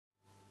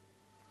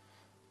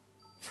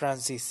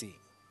फ्रांसीसी।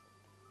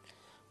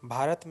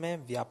 भारत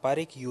में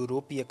व्यापारिक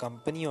यूरोपीय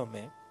कंपनियों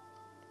में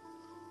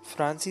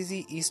फ्रांसीसी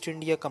ईस्ट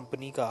इंडिया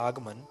कंपनी का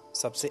आगमन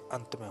सबसे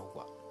अंत में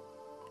हुआ।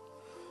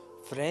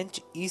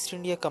 फ्रेंच ईस्ट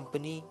इंडिया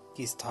कंपनी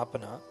की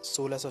स्थापना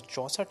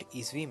 1664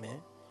 ईस्वी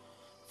में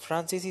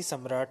फ्रांसीसी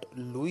सम्राट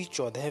लुई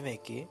 14वें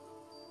के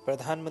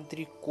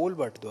प्रधानमंत्री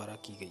कोलबर्ट द्वारा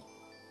की गई।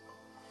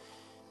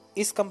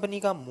 इस कंपनी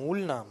का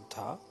मूल नाम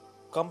था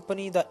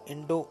कंपनी द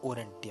इंडो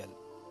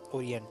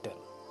ओरिएंटल।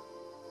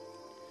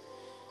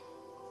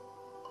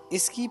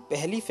 इसकी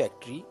पहली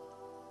फैक्ट्री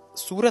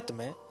सूरत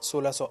में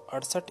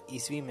 1668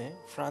 ईस्वी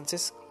में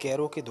फ्रांसिस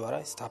कैरो के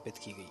द्वारा स्थापित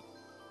की गई।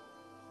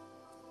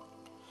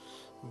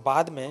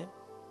 बाद में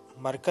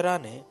मरकरा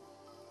ने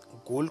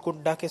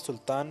गोलकुंडा के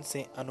सुल्तान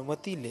से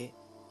अनुमति ले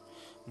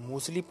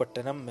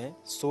मूसलीपट्टनम में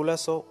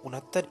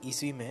 1669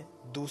 ईस्वी में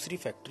दूसरी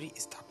फैक्ट्री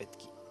स्थापित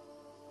की।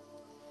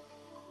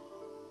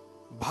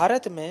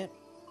 भारत में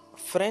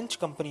फ्रेंच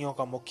कंपनियों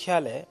का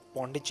मुख्यालय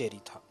पौंडीचेरी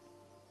था,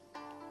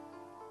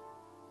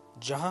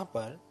 जहां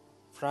पर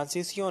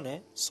फ्रांसीसियों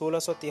ने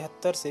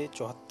 1673 से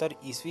 74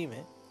 ईस्वी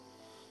में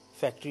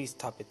फैक्ट्री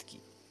स्थापित की।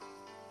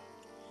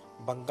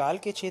 बंगाल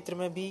के क्षेत्र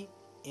में भी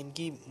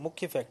इनकी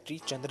मुख्य फैक्ट्री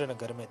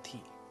चंद्रनगर में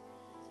थी,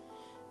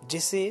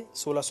 जिसे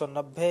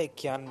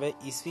 1690-91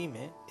 ईस्वी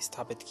में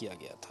स्थापित किया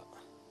गया था।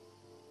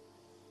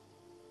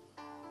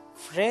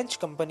 फ्रेंच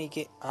कंपनी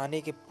के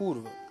आने के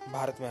पूर्व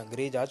भारत में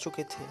अंग्रेज आ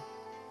चुके थे,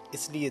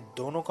 इसलिए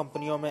दोनों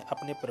कंपनियों में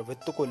अपने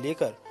प्रभुत्व को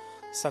लेकर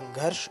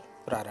संघर्ष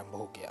प्रारंभ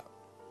हो गया।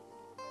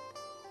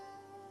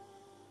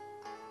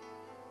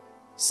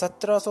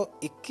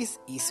 1721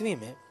 ईस्वी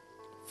में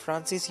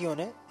फ्रांसीसियों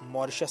ने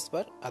मॉरिशस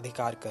पर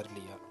अधिकार कर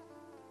लिया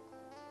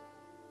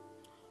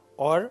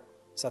और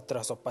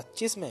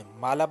 1725 में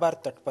मालाबार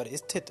तट पर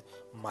स्थित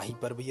माही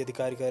पर भी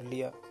अधिकार कर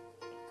लिया।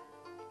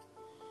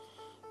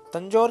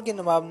 तंजौर के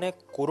नवाब ने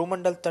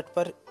कोरोमंडल तट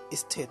पर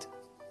स्थित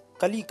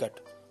कलीकट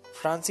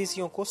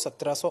फ्रांसीसियों को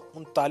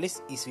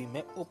 1739 ईस्वी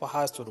में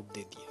उपहार स्वरूप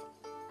दे दिया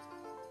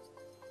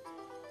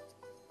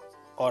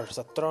और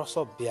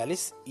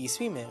 1742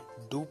 ईस्वी में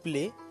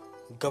डुप्ले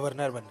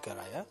गवर्नर बनकर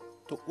आया,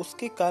 तो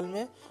उसके काल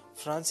में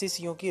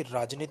फ्रांसीसियों की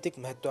राजनीतिक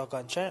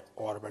महत्वाकांक्षाएं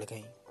और बढ़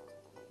गईं।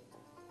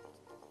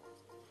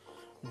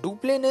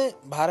 डुप्ले ने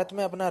भारत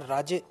में अपना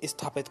राज्य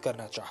स्थापित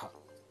करना चाहा।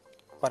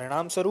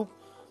 परिणाम स्वरूप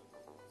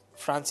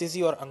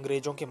फ्रांसीसी और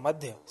अंग्रेजों के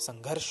मध्य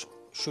संघर्ष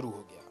शुरू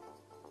हो गया।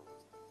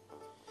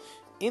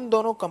 इन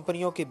दोनों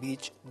कंपनियों के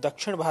बीच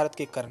दक्षिण भारत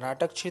के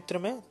कर्नाटक क्षेत्र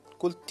में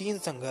कुल 3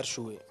 संघर्ष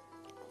हुए,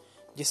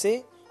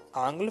 जिसे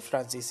आंग्ल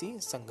फ्रांसीसी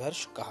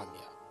संघर्ष कहा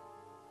गया।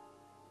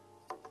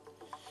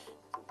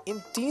 इन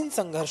 3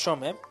 संघर्षों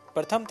में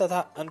प्रथम तथा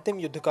अंतिम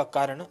युद्ध का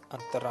कारण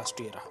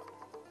अंतरराष्ट्रीय रहा।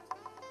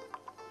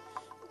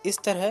 इस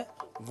तरह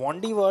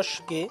वॉन्डीवर्ष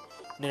के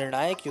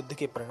निर्णायक युद्ध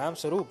के परिणाम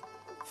स्वरूप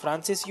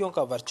फ्रांसीसियों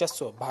का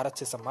वर्चस्व भारत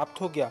से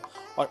समाप्त हो गया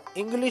और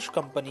इंग्लिश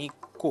कंपनी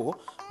को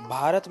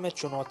भारत में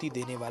चुनौती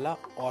देने वाला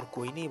और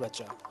कोई नहीं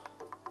बचा।